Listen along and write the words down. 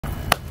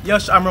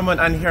Yes, I'm Roman,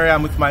 and here I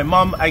am with my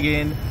mom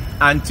again.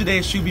 And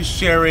today she'll be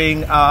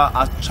sharing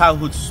a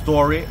childhood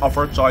story of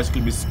her choice. It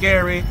could be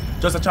scary,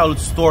 just a childhood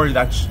story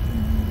that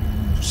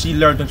she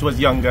learned when she was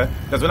younger.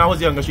 Because when I was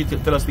younger, she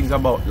tell us things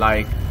about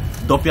like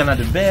Duppy under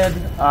the bed,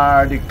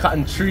 or the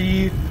cotton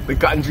tree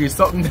is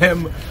something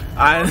them.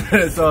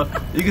 And so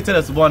you can tell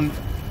us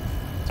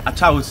a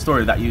childhood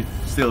story that you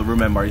still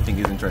remember, you think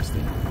is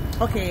interesting.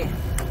 Okay,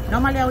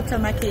 normally I would tell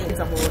my kids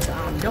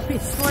about Duppy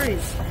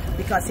stories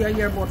because you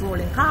hear about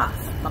rolling calf.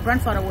 My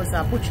grandfather was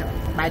a butcher.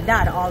 My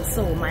dad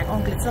also, my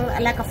uncle. It's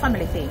like a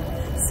family thing.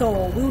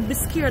 So we would be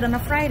scared on a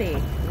Friday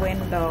when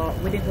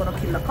we didn't want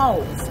to kill the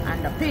cows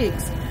and the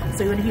pigs.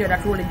 So you would hear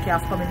that rolling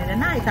calf coming in the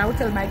night. I would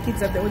tell my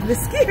kids that they would be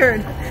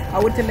scared. I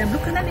would tell them,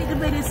 look underneath the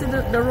bed, you see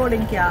the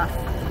rolling calf.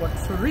 But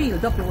for real,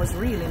 Duppy was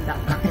real in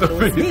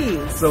those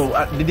days. So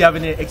did you have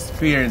any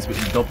experience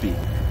with Duppy?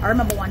 I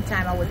remember one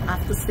time I would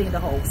have to stay in the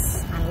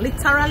house and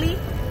literally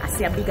I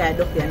see a big guy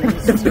Duppy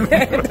underneath the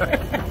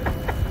bed.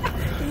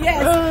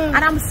 Yes,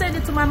 and I'm saying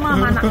it to my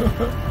mom and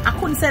I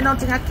couldn't say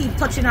nothing. I keep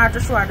touching her to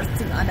show her the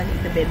thing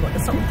underneath the bed, but the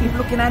son keep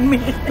looking at me.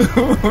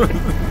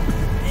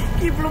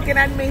 Keep looking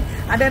at me.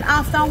 And then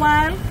after a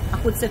while, I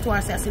could say to her, I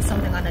see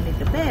something underneath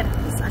the bed.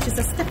 And she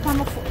said, step on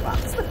my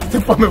footpath.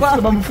 Step on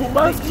my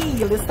footpath? The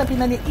eel,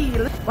 stepping on the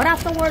eel. But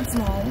afterwards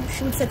now,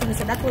 she would say to me,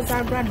 that was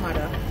our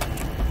grandmother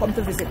come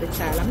to visit the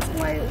child. And I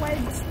said,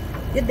 why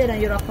you're dead and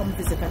you don't come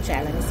visit a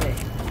child? And I say,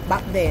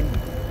 back then,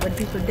 when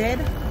people dead,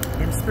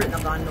 them spirit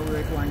not gone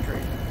nowhere to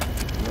wandering.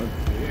 Okay.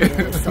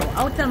 Yeah, so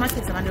I would tell my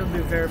kids and they would be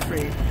very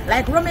afraid.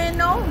 Like Romain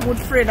now would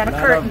afraid that the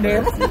curtain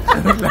them.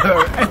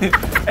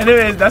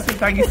 Anyways, that's it.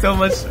 Thank you so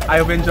much. I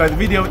hope you enjoyed the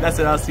video. That's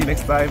it. I'll see you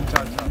next time.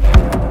 Ciao, ciao.